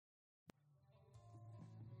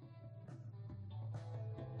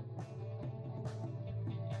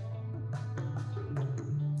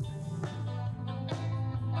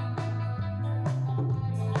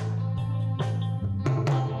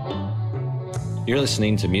You're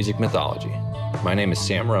listening to Music Mythology. My name is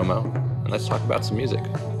Sam Romo, and let's talk about some music.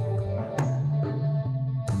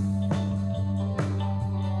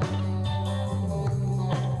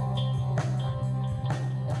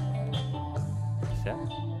 Set?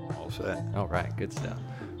 All set. All right, good stuff.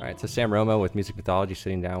 All right, so Sam Romo with Music Mythology,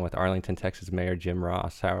 sitting down with Arlington, Texas Mayor Jim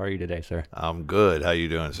Ross. How are you today, sir? I'm good. How you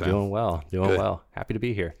doing, Sam? Doing well, Good. Happy to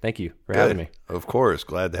be here. Thank you for Good. having me. Of course.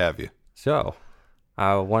 Glad to have you. So,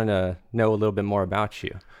 I wanted to know a little bit more about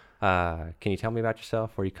you. Can you tell me about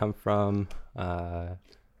yourself, where you come from, how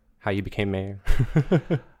you became mayor?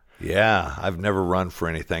 Yeah, I've never run for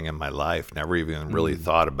anything in my life. Never even really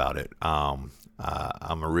thought about it. I'm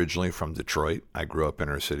originally from Detroit. I grew up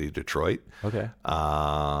inner city Detroit. Okay.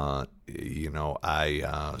 I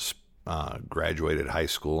graduated high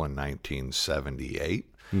school in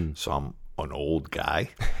 1978, so I'm an old guy.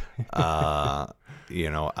 I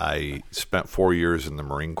spent 4 years in the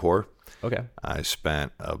Marine Corps. Okay. I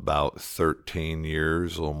spent about 13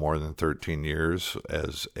 years, a little more than 13 years,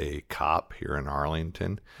 as a cop here in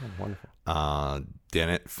Arlington. Oh, wonderful.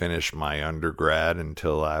 Didn't finish my undergrad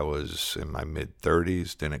until I was in my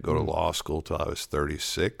mid-30s. Didn't go to law school till I was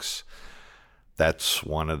 36. That's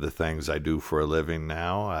one of the things I do for a living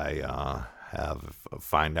now. I have a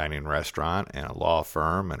fine dining restaurant and a law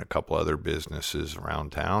firm and a couple other businesses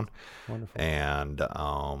around town. Wonderful. And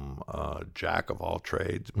jack of all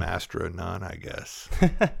trades, master of none, I guess.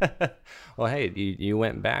 Well, hey, you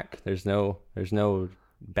went back. There's no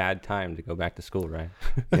bad time to go back to school, right?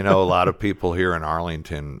 A lot of people here in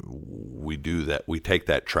Arlington, we do that. We take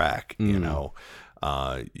that track, You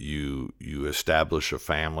establish a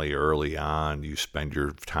family early on. You spend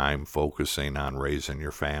your time focusing on raising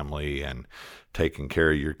your family and taking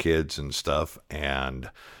care of your kids and stuff,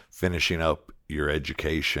 and finishing up your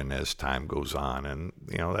education as time goes on. And,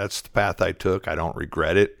 that's the path I took. I don't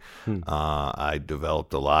regret it. I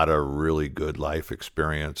developed a lot of really good life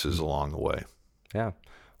experiences along the way. Yeah.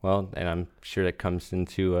 Well, and I'm sure that comes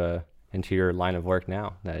into your line of work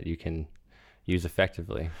now that you can use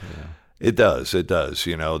effectively. It does.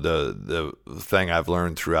 The thing I've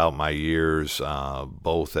learned throughout my years,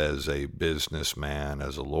 both as a businessman,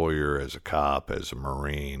 as a lawyer, as a cop, as a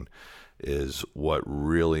Marine, is what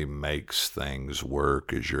really makes things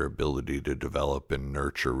work is your ability to develop and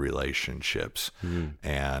nurture relationships.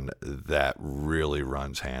 And that really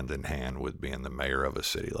runs hand in hand with being the mayor of a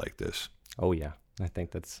city like this. Oh, yeah. I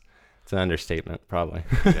think it's an understatement, probably.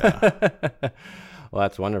 Yeah. Well,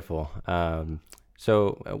 that's wonderful.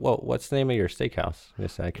 What's the name of your steakhouse?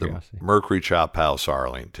 Just out of curiosity. Mercury Chop House,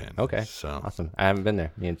 Arlington. Okay. So Awesome. I haven't been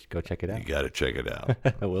there. You need to go check it out. you got to check it out.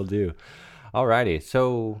 Will do. All righty.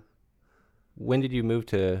 So when did you move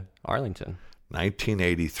to Arlington?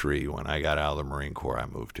 1983, when I got out of the Marine Corps, I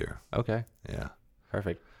moved here. Okay. Yeah.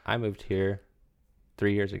 Perfect. I moved here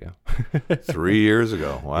 3 years ago. 3 years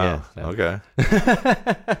ago. Wow. Yeah, Okay.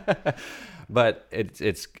 But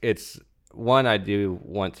it's one, I do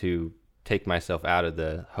want to take myself out of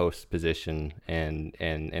the host position and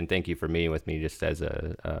thank you for meeting with me just as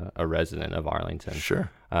a resident of Arlington. Sure.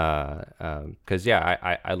 Because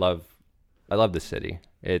I love the city.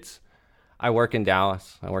 I work in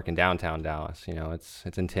Dallas. I work in downtown Dallas.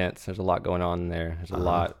 It's intense. There's a lot going on there. There's a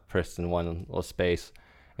lot pressed in one little space.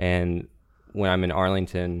 And when I'm in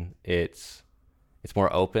Arlington, it's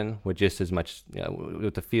more open with just as much,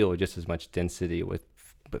 with the feel with just as much density, but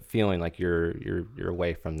feeling like you're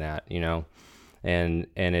away from that, and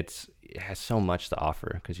it has so much to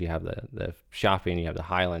offer because you have the shopping, you have the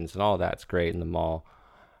Highlands and all that's great in the mall,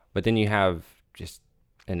 but then you have just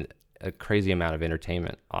a crazy amount of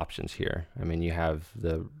entertainment options here. I mean, you have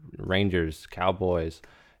the Rangers, Cowboys.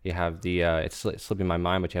 You have the it's slipping my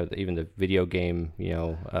mind, but you have even the video game,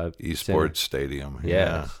 Esports Stadium.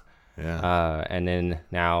 Yes. Yeah. And then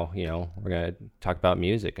now, we're gonna talk about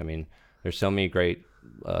music. I mean, there's so many great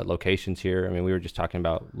locations here. I mean, we were just talking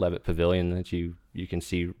about Levitt Pavilion that you can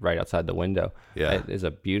see right outside the window. Yeah. It is a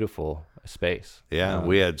beautiful space. Yeah.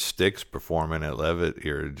 We had Styx performing at Levitt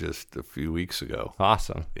here just a few weeks ago.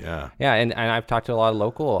 Awesome. Yeah. Yeah, and I've talked to a lot of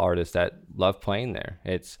local artists that love playing there.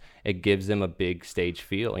 It gives them a big stage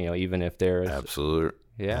feel, even if there's Absolutely.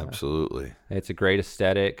 Yeah. Absolutely. It's a great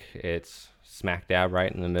aesthetic. It's smack dab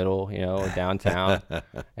right in the middle, downtown.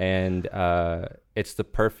 And it's the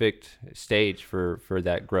perfect stage for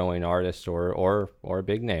that growing artist or a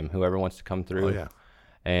big name, whoever wants to come through. Oh, yeah.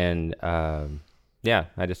 And I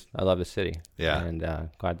love the city. Yeah. And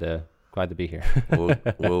glad to be here.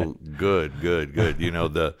 well, good.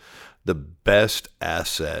 The best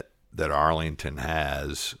asset that Arlington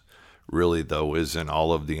has really, though, isn't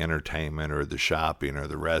all of the entertainment or the shopping or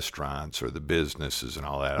the restaurants or the businesses and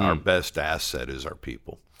all that. Our best asset is our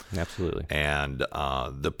people. Absolutely. And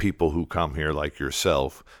the people who come here, like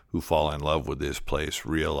yourself, who fall in love with this place,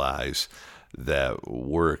 realize that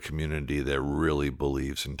we're a community that really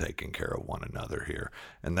believes in taking care of one another here.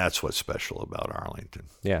 And that's what's special about Arlington.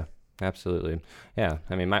 Yeah, absolutely. Yeah.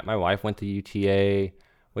 I mean, my wife went to UTA.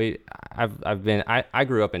 I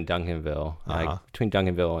grew up in Duncanville, like between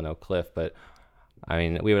Duncanville and Oak Cliff, but I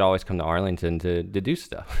mean, we would always come to Arlington to do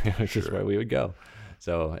stuff, which is where we would go.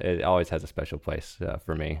 So it always has a special place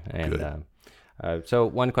for me. And so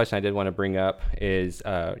one question I did want to bring up is,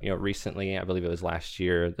 recently, I believe it was last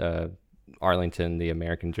year, Arlington, the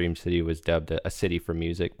American Dream City, was dubbed a city for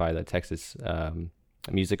music by the Texas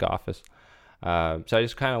Music Office. So I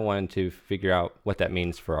just kind of wanted to figure out what that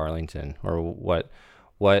means for Arlington, or what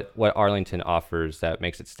Arlington offers that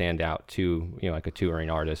makes it stand out to, like a touring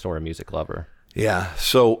artist or a music lover. Yeah.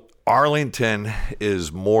 So Arlington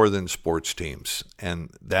is more than sports teams,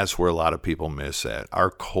 and that's where a lot of people miss that.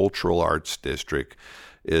 Our cultural arts district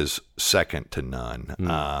is second to none.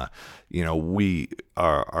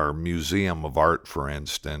 Our Museum of Art, for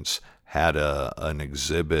instance, had an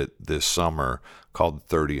exhibit this summer called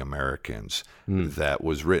 30 Americans that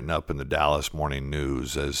was written up in the Dallas Morning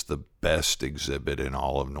News as the best exhibit in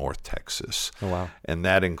all of North Texas. Oh, wow. And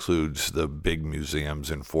that includes the big museums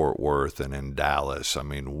in Fort Worth and in Dallas. I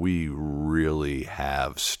mean, we really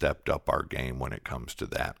have stepped up our game when it comes to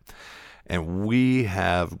that. And we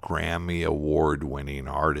have Grammy Award-winning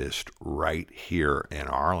artists right here in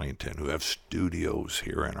Arlington who have studios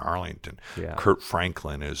here in Arlington. Yeah. Kurt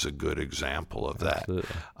Franklin is a good example of that.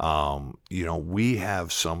 Absolutely. We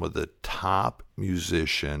have some of the top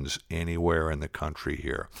musicians anywhere in the country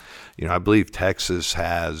here. I believe Texas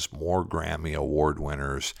has more Grammy Award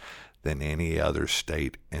winners than any other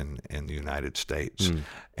state in the United States.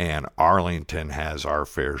 And Arlington has our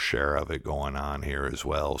fair share of it going on here as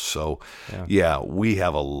well. So, we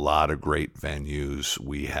have a lot of great venues.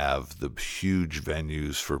 We have the huge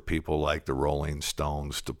venues for people like the Rolling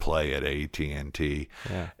Stones to play at AT&T.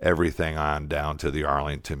 Everything on down to the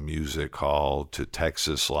Arlington Music Hall, to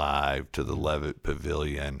Texas Live, to the Levitt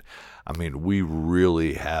Pavilion. I mean, we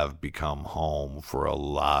really have become home for a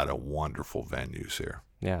lot of wonderful venues here.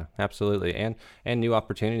 Yeah, absolutely. And new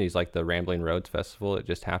opportunities like the Rambling Roads Festival. It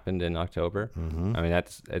just happened in October. I mean,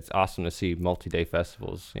 it's awesome to see multi-day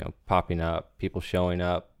festivals, popping up, people showing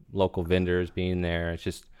up, local vendors being there. It's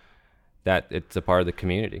just that it's a part of the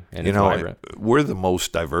community, and it's vibrant. We're the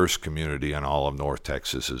most diverse community in all of North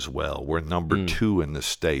Texas as well. We're number 2 in the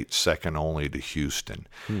state, second only to Houston.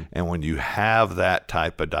 And when you have that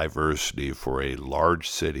type of diversity for a large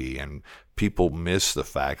city, and people miss the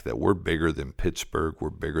fact that we're bigger than Pittsburgh, we're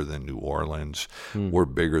bigger than New Orleans, we're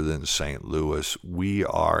bigger than St. Louis. We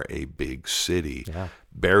are a big city,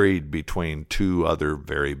 buried between 2 other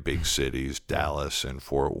very big cities, Dallas and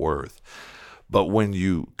Fort Worth. But when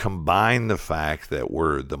you combine the fact that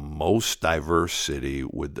we're the most diverse city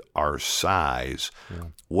with our size,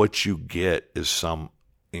 what you get is some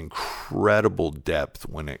incredible depth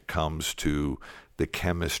when it comes to the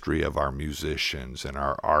chemistry of our musicians and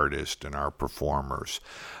our artists and our performers.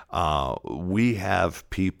 We have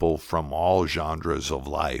people from all genres of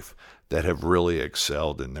life that have really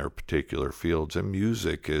excelled in their particular fields, and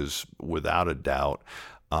music is, without a doubt,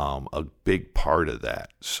 a big part of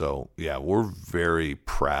that. So, we're very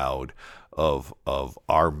proud of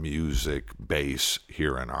our music base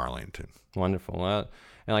here in Arlington. Wonderful. Well,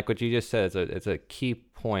 and like what you just said, it's a key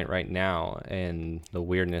point right now in the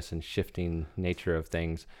weirdness and shifting nature of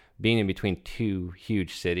things. Being in between 2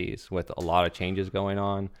 huge cities with a lot of changes going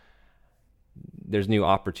on, there's new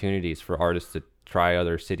opportunities for artists to try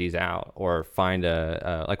other cities out, or find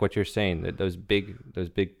like what you're saying, that those big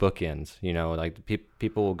bookends, like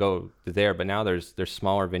people will go there, but now there's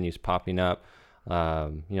smaller venues popping up.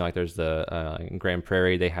 Like there's in Grand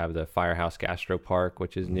Prairie, they have the Firehouse Gastro Park,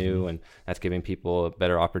 which is new, and that's giving people a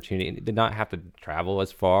better opportunity. They did not have to travel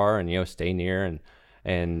as far, and stay near,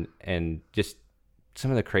 and just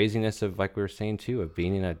some of the craziness of, like we were saying too, of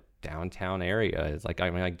being in a downtown area. It's like,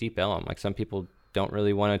 like Deep Ellum, like some people don't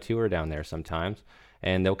really want to tour down there sometimes,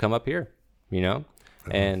 and they'll come up here,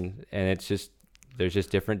 and it's just, there's just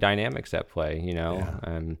different dynamics at play,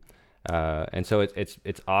 and so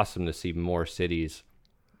it's awesome to see more cities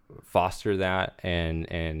foster that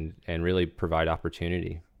and really provide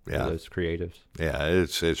opportunity for those creatives. Yeah,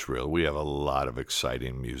 it's real. We have a lot of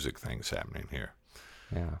exciting music things happening here.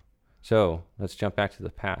 Yeah. So let's jump back to the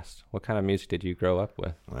past. What kind of music did you grow up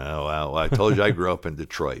with? Well, I told you I grew up in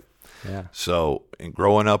Detroit. Yeah. So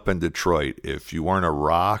growing up in Detroit, if you weren't a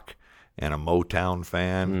rock and a Motown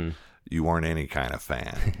fan, you weren't any kind of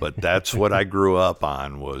fan. But that's what I grew up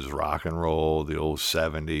on, was rock and roll, the old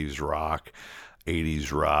 70s rock,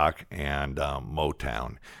 80s rock, and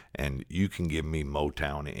Motown. And you can give me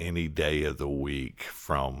Motown any day of the week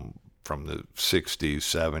from the 60s,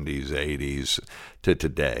 70s, 80s to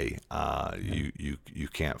today. You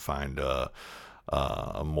can't find a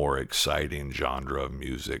more exciting genre of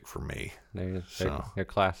music for me. They're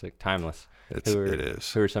classic, timeless. It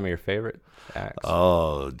is. Who are some of your favorite acts?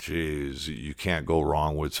 Oh, geez, you can't go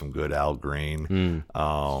wrong with some good Al Green. True.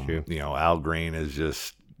 Al Green is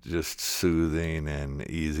just soothing and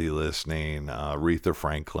easy listening. Aretha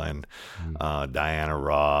Franklin, Diana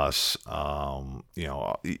Ross.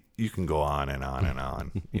 You can go on and on and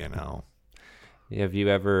on. Have you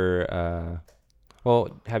ever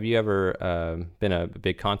been a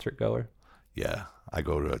big concert goer? Yeah, I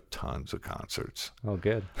go to tons of concerts. Oh,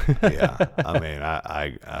 good. Yeah, I mean,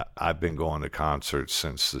 I've been going to concerts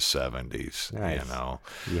since the 70s. Nice.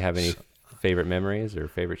 Do you have any favorite memories or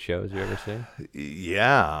favorite shows you ever seen?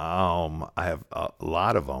 Yeah, I have a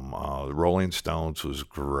lot of them. The Rolling Stones was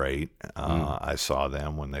great. I saw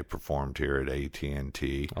them when they performed here at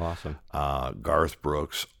AT&T. Awesome. Garth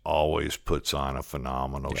Brooks always puts on a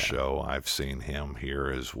phenomenal show. I've seen him here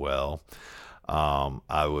as well.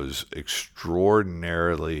 I was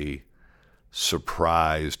extraordinarily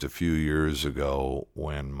surprised a few years ago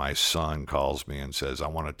when my son calls me and says, I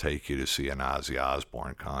want to take you to see an Ozzy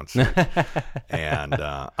Osbourne concert. And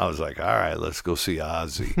I was like, all right, let's go see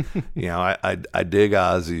Ozzy. I dig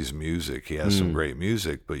Ozzy's music. He has some great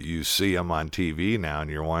music, but you see him on TV now and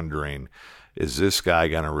you're wondering, is this guy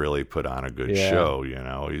going to really put on a good show?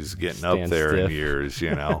 He's getting up there in years,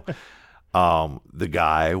 The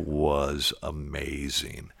guy was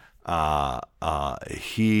amazing.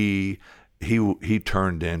 He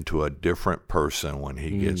turned into a different person when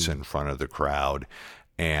he gets in front of the crowd,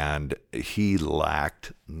 and he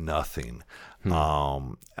lacked nothing.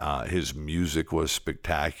 His music was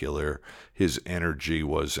spectacular. His energy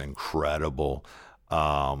was incredible.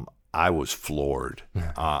 I was floored.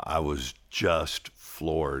 I was just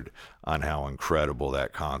floored on how incredible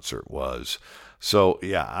that concert was. So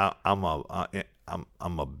yeah, I'm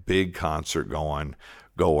a big concert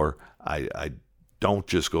goer. I don't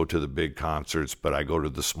just go to the big concerts, but I go to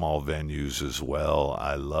the small venues as well.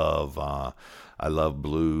 I love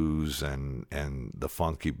blues and the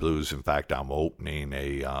funky blues. In fact, I'm opening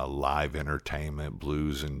a live entertainment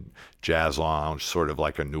blues and jazz lounge, sort of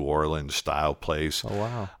like a New Orleans style place. Oh,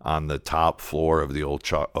 wow. On the top floor of the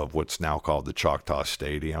old of what's now called the Choctaw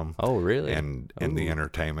Stadium. Oh, really? And in the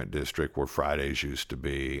entertainment district where Fridays used to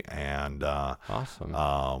be. And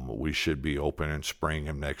awesome. we should be open in spring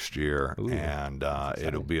of next year. Ooh, and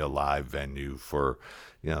it'll be a live venue for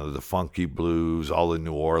the funky blues, all the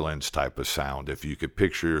New Orleans type of sound. If you could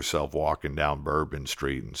picture yourself walking down Bourbon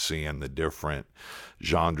Street and seeing the different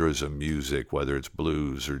genres of music, whether it's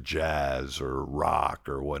blues or jazz or rock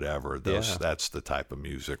or whatever, that's the type of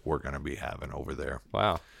music we're going to be having over there.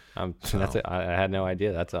 Wow. I had no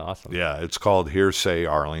idea. That's awesome. Yeah, it's called Hearsay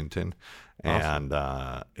Arlington, and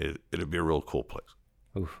it'll be a real cool place.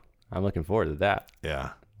 Oof, I'm looking forward to that.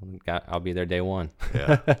 Yeah. I'll be there day one.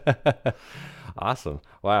 Yeah. Awesome.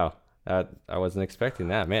 Wow. I wasn't expecting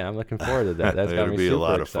that, man. I'm looking forward to that. That's got me be super a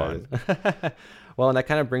lot excited. of fun. Well, and that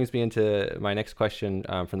kind of brings me into my next question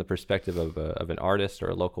from the perspective of an artist or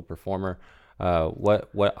a local performer.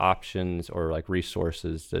 What options or like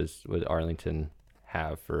resources would Arlington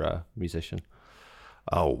have for a musician?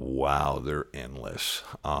 Oh, wow. They're endless.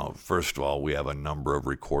 First of all, we have a number of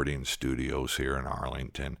recording studios here in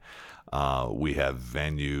Arlington. We have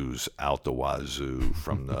venues out the wazoo,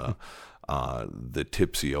 from the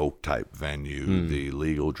Tipsy Oak type venue, the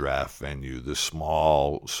Legal Draft venue, the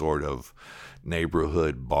small sort of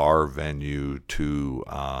neighborhood bar venue, to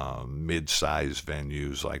mid-sized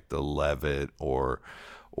venues like the Levitt or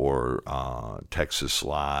Texas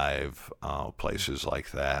Live, places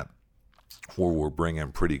like that, where we're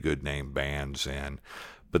bringing pretty good name bands in.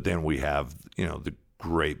 But then we have, the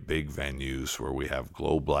great big venues where we have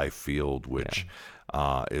Globe Life Field, which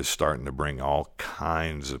is starting to bring all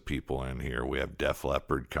kinds of people in here. We have Def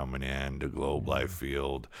Leppard coming in to Globe Life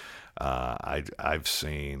Field. I've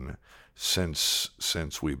seen, since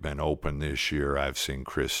we've been open this year, I've seen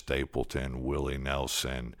Chris Stapleton, Willie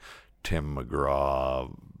Nelson, Tim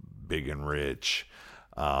McGraw, Big and Rich,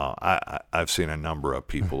 I've seen a number of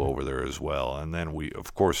people over there as well, and then we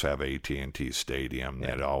of course have AT&T Stadium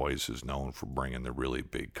that always is known for bringing the really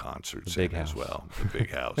big concerts big in house. as well. The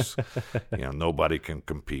big house, nobody can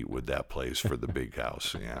compete with that place for the big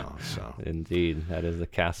house. So Indeed, that is the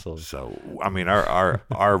castle. so I mean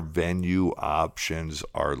our venue options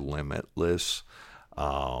are limitless.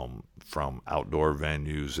 From outdoor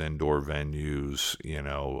venues, indoor venues,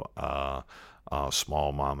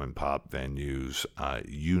 small mom and pop venues,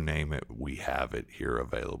 you name it, we have it here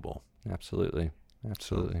available. Absolutely.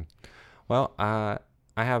 Well, I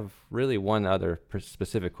have really one other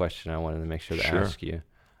specific question I wanted to make sure to ask you,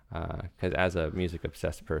 because as a music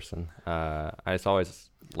obsessed person, I just always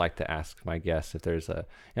like to ask my guests if there's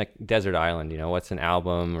like Desert Island, what's an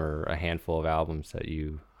album or a handful of albums that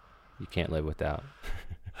you can't live without?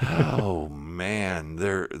 Oh man,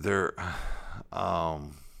 they're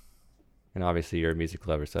and obviously you're a music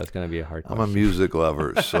lover, so it's going to be a hard question. I'm a music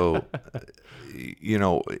lover, so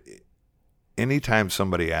anytime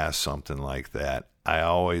somebody asks something like that, I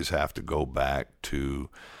always have to go back to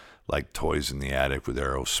like Toys in the Attic with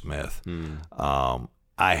Aerosmith.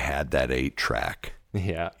 I had that 8-track.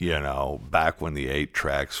 Yeah. Back when the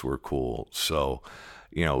 8-tracks were cool. So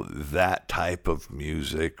that type of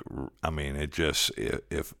music, I mean, it just,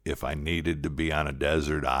 if I needed to be on a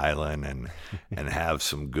desert island and have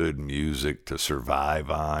some good music to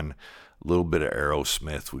survive on, a little bit of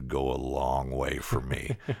Aerosmith would go a long way for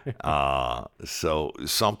me. So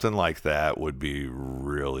something like that would be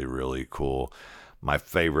really, really cool. My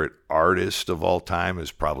favorite artist of all time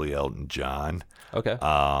is probably Elton John. Okay.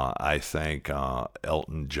 I think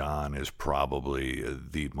Elton John is probably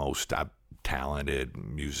the most talented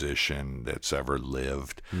musician that's ever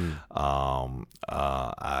lived.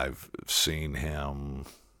 I've seen him,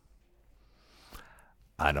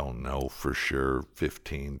 I don't know for sure,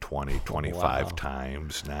 15, 20, 25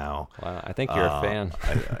 times now. Wow, I think you're a fan.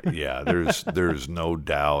 Yeah, there's no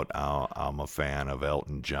doubt I'm a fan of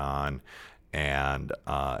Elton John, and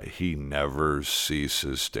he never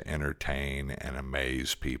ceases to entertain and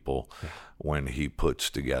amaze people when he puts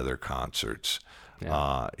together concerts.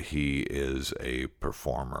 He is a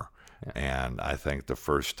performer. And I think the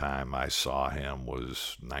first time I saw him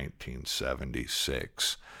was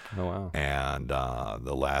 1976. Oh, wow. And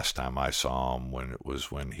the last time I saw him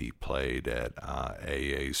when he played at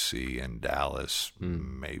AAC in Dallas,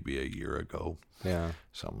 maybe a year ago. Yeah.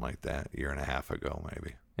 Something like that, a year and a half ago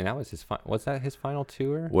maybe. And that was was that his final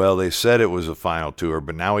tour? Well, they said it was a final tour,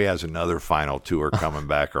 but now he has another final tour coming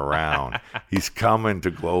back around. He's coming to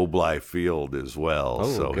Globe Life Field as well,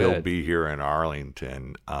 so good. he'll be here in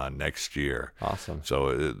Arlington next year. Awesome.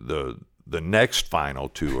 So the next final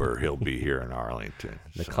tour, he'll be here in Arlington.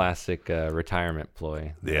 The classic retirement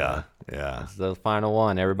ploy. Yeah. It's the final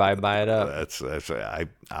one. Everybody buy it up. That's I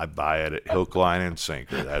buy it at hook, line, and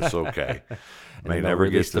sinker. That's okay. May they'll never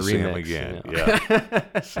get release to the see him remix, again.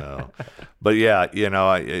 Yeah. So, but yeah,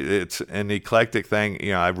 it's an eclectic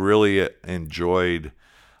thing. I've really enjoyed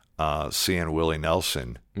seeing Willie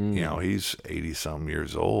Nelson. He's 80-some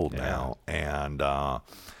years old now, and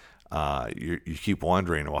you keep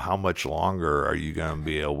wondering, well, how much longer are you going to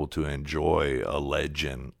be able to enjoy a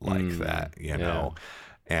legend like that?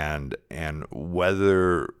 And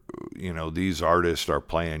whether these artists are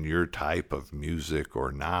playing your type of music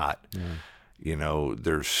or not,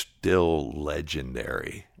 they're still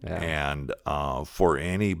legendary. And for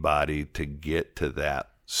anybody to get to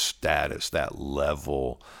that status, that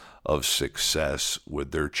level of success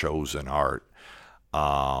with their chosen art,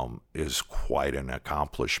 is quite an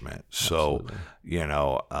accomplishment. Absolutely.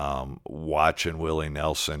 So, watching Willie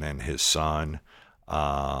Nelson and his son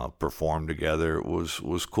perform together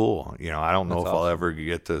was cool. I don't know if I'll ever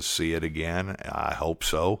get to see it again. I hope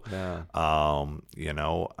so. Yeah. But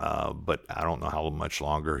I don't know how much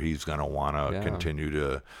longer he's going to want to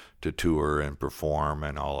continue to tour and perform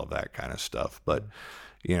and all of that kind of stuff. But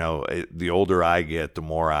the older I get, the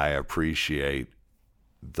more I appreciate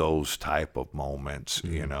those type of moments,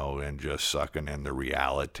 and just sucking in the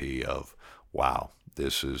reality of, wow,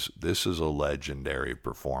 this is a legendary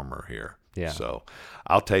performer here. Yeah. So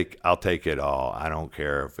I'll take it all. I don't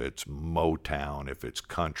care if it's Motown, if it's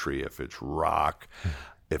country, if it's rock,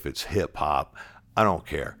 if it's hip hop. I don't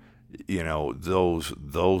care.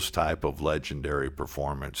 Those type of legendary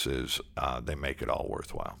performances, they make it all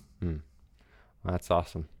worthwhile. Well, that's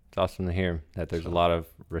awesome. It's awesome to hear that there's a lot of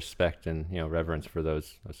respect and reverence for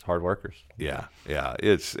those hard workers. Yeah.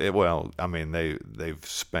 Well, I mean, they've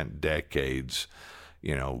spent decades,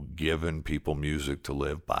 giving people music to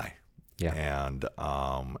live by. Yeah.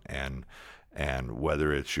 And And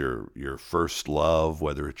whether it's your first love,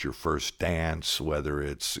 whether it's your first dance, whether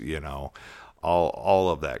it's, all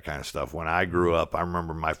of that kind of stuff. When I grew up, I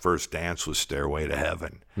remember my first dance was Stairway to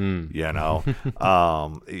Heaven. You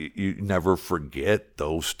never forget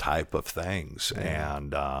those type of things.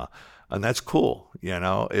 And that's cool.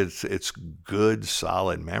 It's good,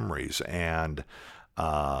 solid memories. And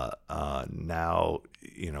now,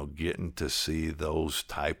 getting to see those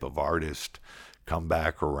type of artists come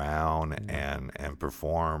back around and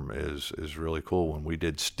perform is really cool. When we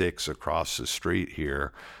did Styx across the street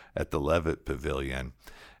here at the Levitt Pavilion,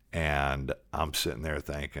 and I'm sitting there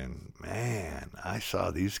thinking, man, I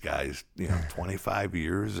saw these guys 25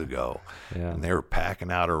 years ago, and they were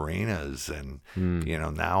packing out arenas, and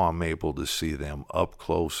now I'm able to see them up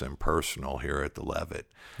close and personal here at the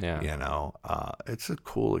Levitt. It's a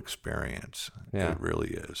cool experience. It really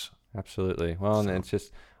is. Absolutely. Well, and it's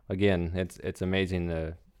just, again, it's amazing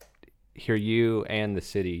to hear you and the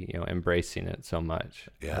city, embracing it so much.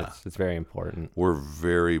 It's very important. We're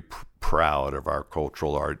very proud of our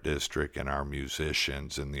cultural art district and our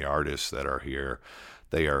musicians and the artists that are here.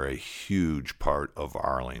 They are a huge part of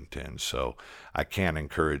Arlington. So I can't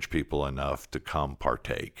encourage people enough to come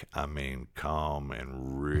partake. I mean, come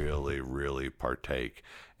and really, really partake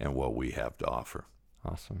in what we have to offer.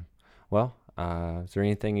 Awesome. Well, is there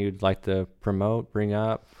anything you'd like to promote, bring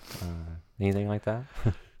up, anything like that?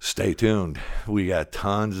 Stay tuned. We got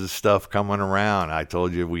tons of stuff coming around. I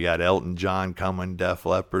told you we got Elton John coming, Def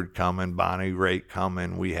Leppard coming, Bonnie Raitt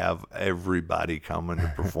coming. We have everybody coming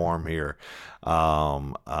to perform here. Get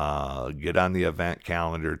on the event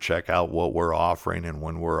calendar. Check out what we're offering and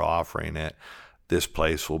when we're offering it. This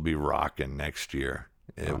place will be rocking next year.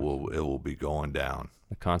 It will be going down.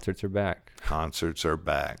 The concerts are back. Concerts are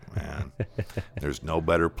back, man. There's no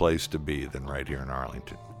better place to be than right here in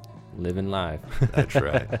Arlington. Living live. That's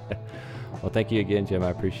right. Well, thank you again, Jim. I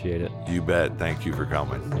appreciate it. You bet. Thank you for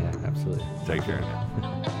coming. Yeah, absolutely. Take care.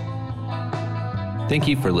 Thank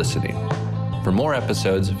you for listening. For more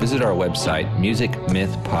episodes, visit our website,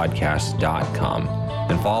 musicmythpodcast.com,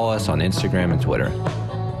 and follow us on Instagram and Twitter.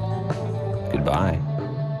 Goodbye.